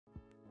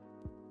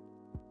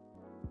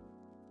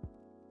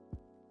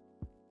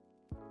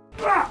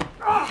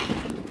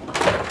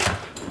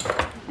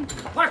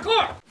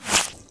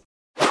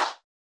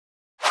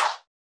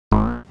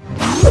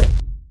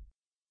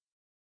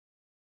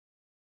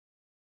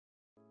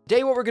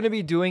today what we're going to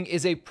be doing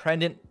is a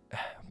Pregnant.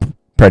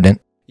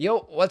 Yo,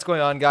 what's going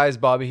on, guys?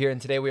 Bobby here,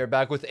 and today we are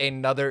back with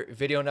another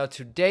video. Now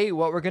today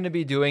what we're going to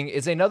be doing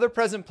is another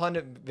present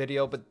Plunder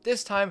video, but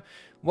this time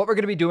what we're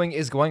going to be doing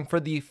is going for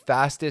the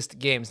fastest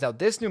games. Now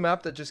this new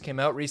map that just came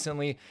out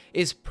recently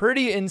is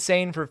pretty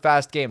insane for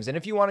fast games, and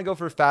if you want to go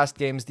for fast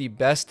games, the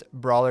best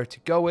brawler to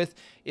go with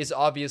is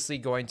obviously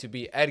going to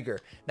be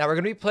Edgar. Now we're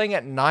going to be playing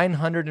at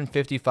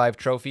 955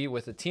 trophy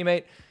with a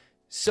teammate.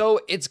 So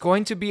it's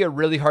going to be a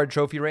really hard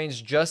trophy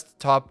range, just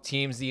top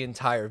teams the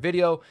entire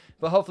video,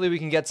 but hopefully we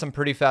can get some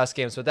pretty fast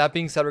games. With that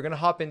being said, we're going to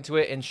hop into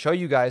it and show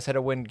you guys how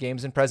to win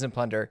games in Present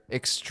Plunder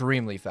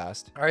extremely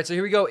fast. All right, so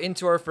here we go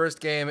into our first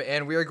game,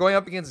 and we are going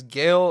up against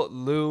Gale,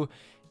 Lou,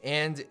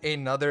 and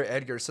another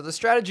Edgar. So the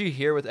strategy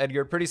here with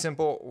Edgar, pretty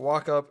simple.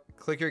 Walk up,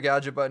 click your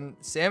gadget button.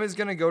 Sam is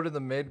going to go to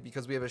the mid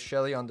because we have a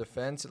Shelly on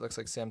defense. It looks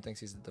like Sam thinks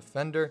he's the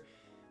defender.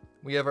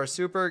 We have our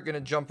super, going to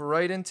jump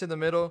right into the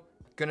middle.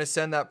 Gonna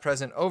send that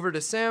present over to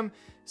Sam.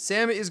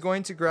 Sam is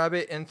going to grab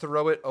it and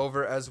throw it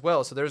over as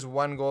well. So there's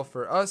one goal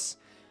for us.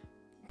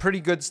 Pretty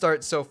good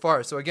start so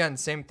far. So again,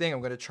 same thing. I'm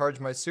going to charge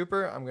my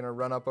super. I'm going to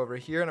run up over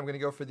here and I'm going to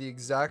go for the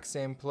exact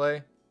same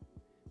play.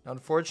 Now,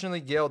 unfortunately,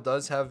 Gale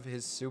does have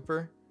his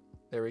super.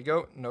 There we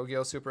go. No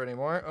Gale super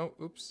anymore. Oh,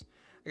 oops.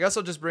 I guess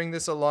I'll just bring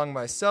this along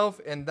myself,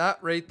 and that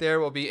right there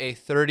will be a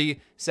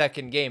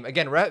 30-second game.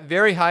 Again, we're at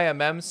very high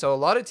MM, so a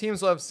lot of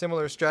teams will have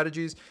similar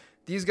strategies.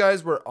 These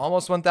guys were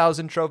almost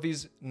 1,000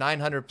 trophies,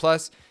 900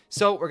 plus.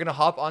 So we're going to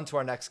hop on to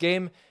our next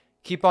game.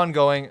 Keep on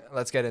going.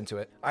 Let's get into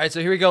it. All right,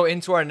 so here we go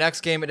into our next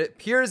game. It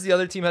appears the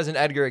other team has an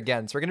Edgar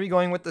again. So we're going to be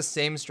going with the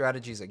same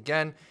strategies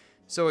again.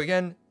 So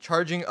again,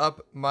 charging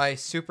up my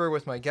super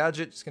with my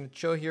gadget. Just going to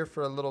chill here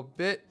for a little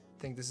bit.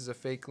 I think this is a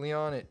fake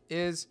Leon. It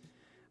is.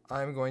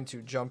 I'm going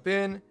to jump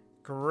in,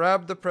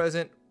 grab the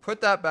present,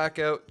 put that back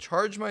out,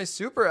 charge my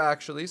super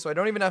actually, so I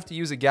don't even have to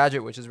use a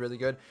gadget, which is really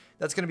good.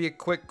 That's going to be a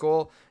quick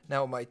goal.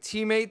 Now my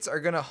teammates are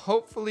going to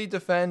hopefully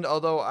defend,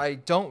 although I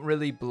don't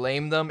really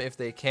blame them if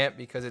they can't,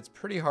 because it's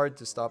pretty hard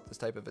to stop this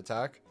type of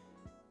attack.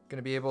 Going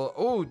to be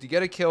able, to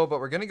get a kill, but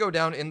we're going to go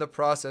down in the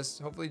process.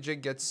 Hopefully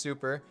Jig gets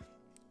super.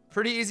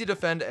 Pretty easy to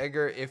defend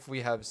Edgar if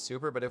we have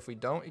super, but if we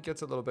don't, it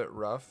gets a little bit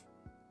rough.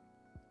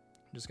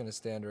 I'm just going to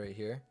stand right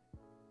here.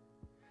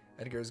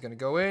 Edgar is going to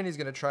go in. He's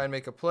going to try and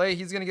make a play.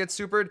 He's going to get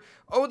supered.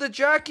 Oh, the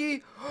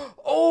Jackie.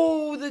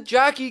 Oh, the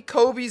Jackie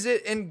Kobe's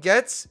it and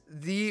gets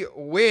the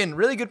win.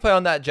 Really good play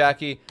on that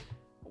Jackie.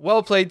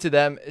 Well played to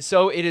them.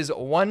 So it is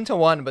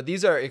 1-1, but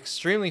these are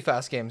extremely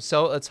fast games.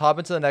 So let's hop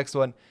into the next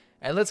one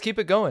and let's keep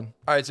it going.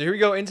 All right, so here we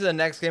go into the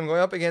next game, going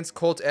up against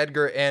Colt,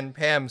 Edgar, and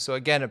Pam. So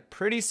again, a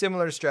pretty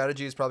similar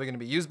strategy is probably going to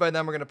be used by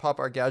them. We're going to pop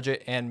our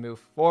gadget and move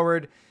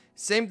forward.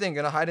 Same thing,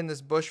 gonna hide in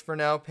this bush for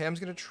now. Pam's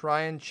gonna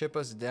try and chip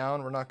us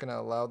down. We're not gonna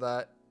allow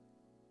that.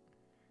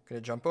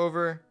 Gonna jump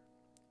over.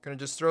 Gonna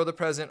just throw the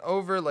present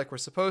over like we're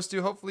supposed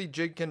to. Hopefully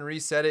Jig can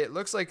reset it. It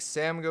looks like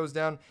Sam goes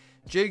down.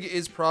 Jig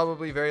is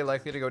probably very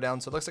likely to go down,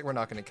 so it looks like we're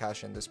not gonna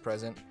cash in this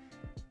present.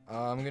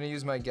 I'm gonna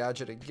use my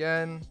gadget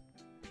again.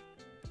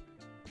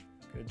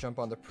 Gonna jump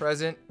on the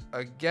present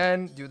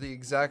again, do the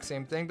exact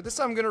same thing, but this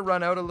time I'm gonna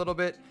run out a little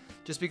bit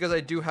just because I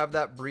do have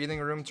that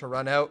breathing room to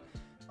run out.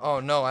 Oh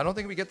no, I don't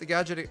think we get the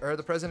gadget or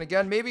the present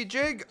again. Maybe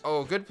Jig.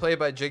 Oh, good play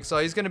by Jigsaw.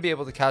 He's going to be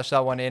able to cash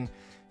that one in.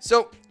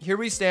 So here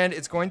we stand.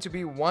 It's going to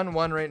be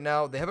 1-1 right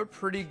now. They have a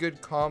pretty good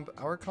comp.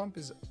 Our comp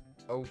is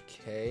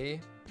okay.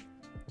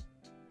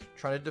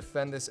 Trying to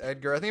defend this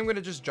Edgar. I think I'm going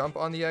to just jump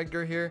on the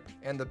Edgar here.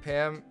 And the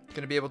Pam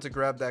going to be able to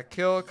grab that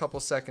kill. A couple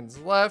seconds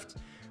left.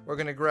 We're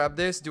going to grab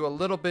this, do a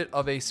little bit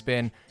of a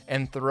spin,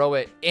 and throw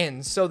it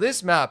in. So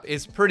this map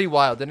is pretty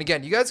wild. And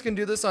again, you guys can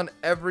do this on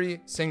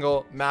every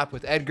single map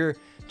with Edgar.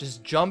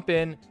 Just jump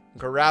in,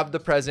 grab the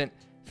present,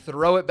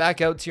 throw it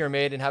back out to your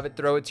mid, and have it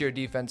throw it to your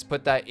defense.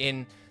 Put that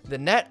in the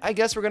net, I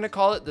guess we're going to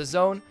call it, the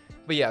zone.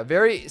 But yeah,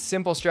 very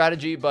simple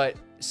strategy, but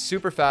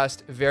super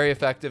fast, very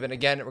effective. And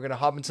again, we're going to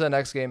hop into the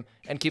next game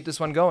and keep this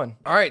one going.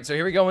 All right, so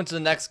here we go into the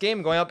next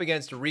game, going up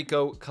against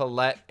Rico,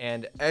 Colette,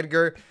 and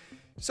Edgar.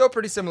 So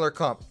pretty similar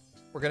comp.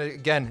 We're going to,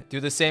 again, do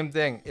the same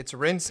thing. It's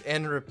rinse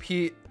and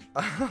repeat.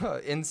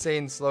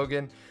 Insane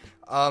slogan.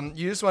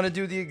 You just want to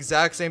do the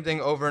exact same thing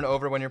over and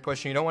over when you're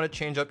pushing. You don't want to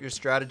change up your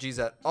strategies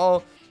at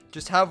all.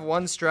 Just have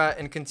one strat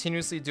and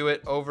continuously do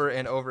it over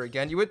and over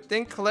again. You would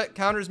think Colette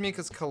counters me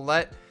because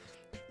Colette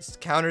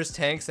counters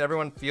tanks.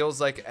 Everyone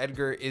feels like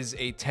Edgar is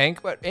a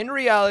tank, but in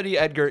reality,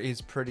 Edgar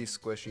is pretty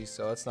squishy,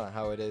 so that's not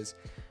how it is.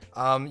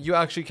 You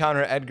actually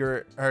counter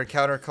Edgar or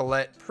counter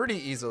Colette pretty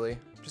easily.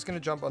 I'm just going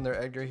to jump on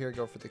their Edgar here,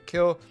 go for the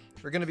kill.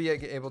 We're going to be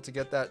able to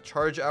get that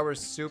charge our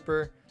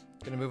super.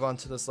 Going to move on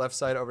to this left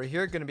side over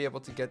here. Going to be able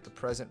to get the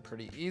present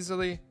pretty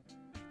easily.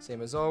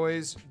 Same as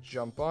always.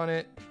 Jump on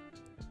it.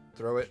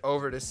 Throw it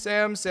over to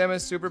Sam. Sam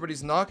has super, but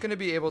he's not going to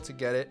be able to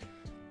get it.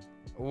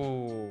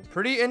 Ooh,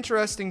 pretty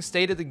interesting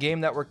state of the game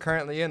that we're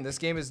currently in. This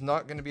game is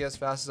not going to be as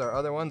fast as our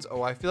other ones.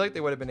 Oh, I feel like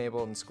they would have been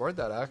able and scored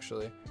that,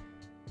 actually.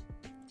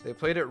 They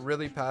played it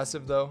really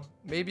passive, though.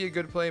 Maybe a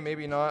good play,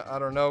 maybe not. I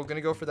don't know. Going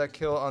to go for that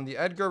kill on the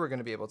Edgar. We're going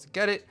to be able to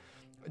get it.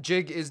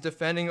 Jig is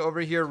defending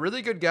over here.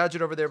 Really good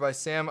gadget over there by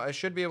Sam. I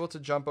should be able to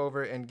jump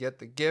over and get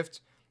the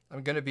gift.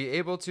 I'm going to be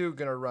able to.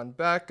 Going to run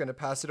back. Going to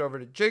pass it over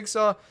to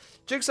Jigsaw.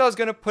 Jigsaw is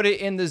going to put it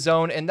in the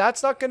zone. And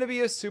that's not going to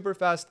be a super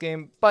fast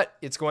game, but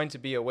it's going to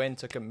be a win.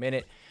 Took a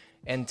minute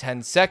and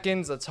 10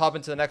 seconds. Let's hop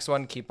into the next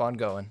one. Keep on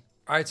going.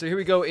 All right, so here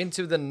we go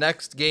into the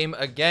next game.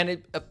 Again,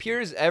 it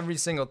appears every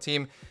single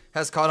team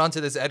has caught on to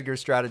this Edgar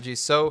strategy.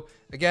 So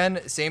again,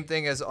 same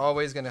thing as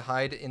always, going to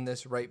hide in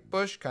this right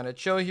bush, kind of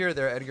chill here.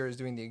 Their Edgar is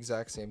doing the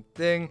exact same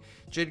thing.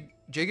 Jig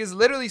is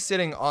literally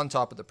sitting on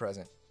top of the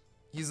present.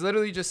 He's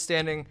literally just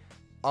standing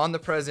on the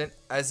present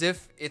as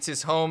if it's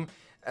his home,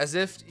 as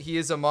if he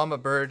is a mama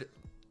bird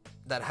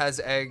that has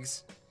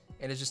eggs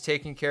and is just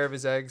taking care of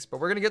his eggs. But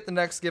we're going to get the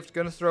next gift,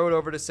 going to throw it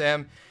over to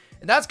Sam.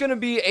 And that's going to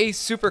be a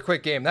super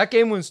quick game. That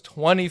game was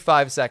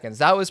 25 seconds.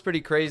 That was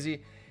pretty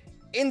crazy.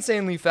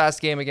 Insanely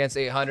fast game against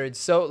 800.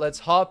 So let's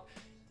hop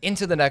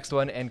into the next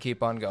one and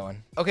keep on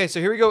going. Okay, so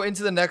here we go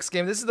into the next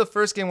game. This is the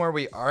first game where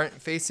we aren't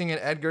facing an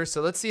Edgar.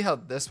 So let's see how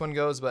this one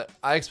goes. But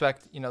I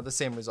expect, you know, the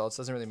same results.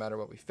 Doesn't really matter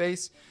what we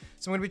face.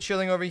 So I'm going to be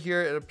chilling over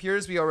here. It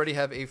appears we already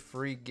have a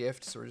free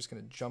gift. So we're just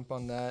going to jump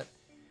on that.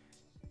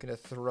 Going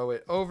to throw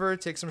it over.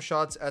 Take some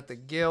shots at the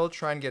Gale.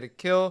 Try and get a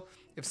kill.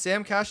 If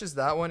Sam cashes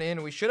that one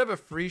in, we should have a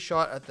free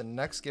shot at the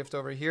next gift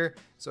over here.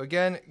 So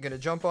again, going to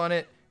jump on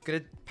it.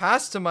 Going to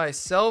pass to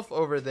myself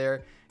over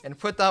there and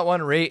put that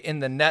one right in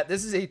the net.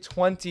 This is a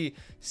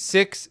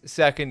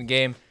 26-second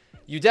game.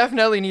 You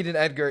definitely need an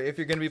Edgar if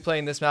you're going to be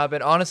playing this map.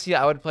 And honestly,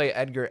 I would play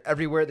Edgar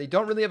everywhere. They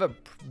don't really have a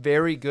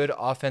very good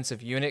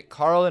offensive unit.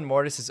 Carl and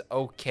Mortis is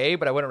okay,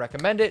 but I wouldn't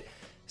recommend it.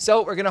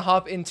 So we're going to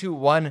hop into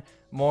one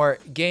more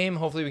game.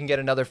 Hopefully we can get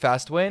another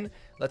fast win.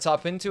 Let's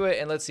hop into it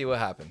and let's see what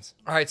happens.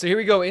 All right, so here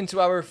we go into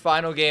our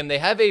final game. They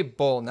have a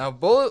Bull. Now,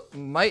 Bull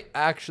might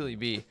actually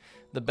be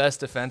the best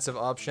defensive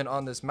option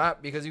on this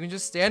map because you can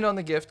just stand on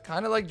the gift,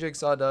 kind of like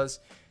Jigsaw does,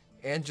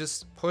 and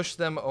just push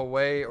them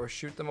away or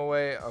shoot them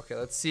away. Okay,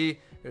 let's see.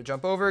 Gonna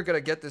jump over.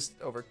 Gotta get this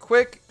over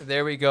quick.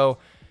 There we go.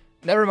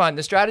 Never mind.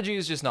 The strategy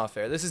is just not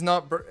fair. This is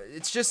not,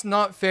 it's just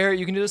not fair.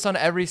 You can do this on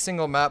every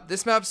single map.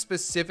 This map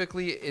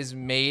specifically is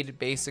made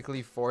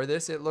basically for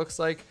this, it looks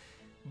like.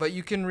 But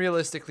you can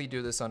realistically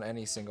do this on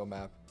any single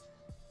map.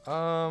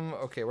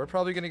 Okay, we're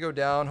probably going to go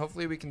down.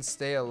 Hopefully we can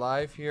stay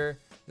alive here.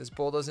 This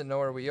Bull doesn't know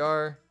where we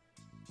are.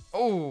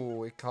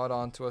 Oh, it caught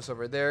on to us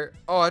over there.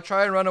 Oh, I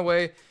try and run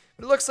away.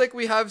 But it looks like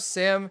we have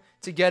Sam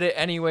to get it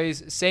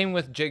anyways. Same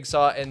with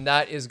Jigsaw, and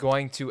that is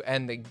going to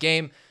end the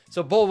game.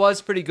 So Bull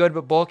was pretty good,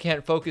 but Bull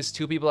can't focus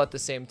two people at the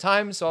same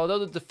time. So although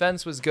the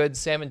defense was good,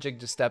 Sam and Jig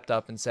just stepped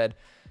up and said,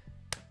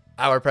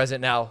 our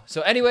present now.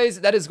 So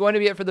anyways, that is going to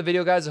be it for the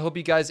video, guys. I hope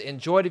you guys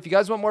enjoyed. If you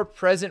guys want more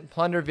present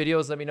Plunder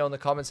videos, let me know in the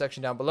comment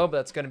section down below. But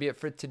that's going to be it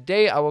for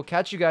today. I will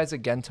catch you guys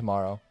again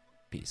tomorrow.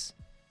 Peace.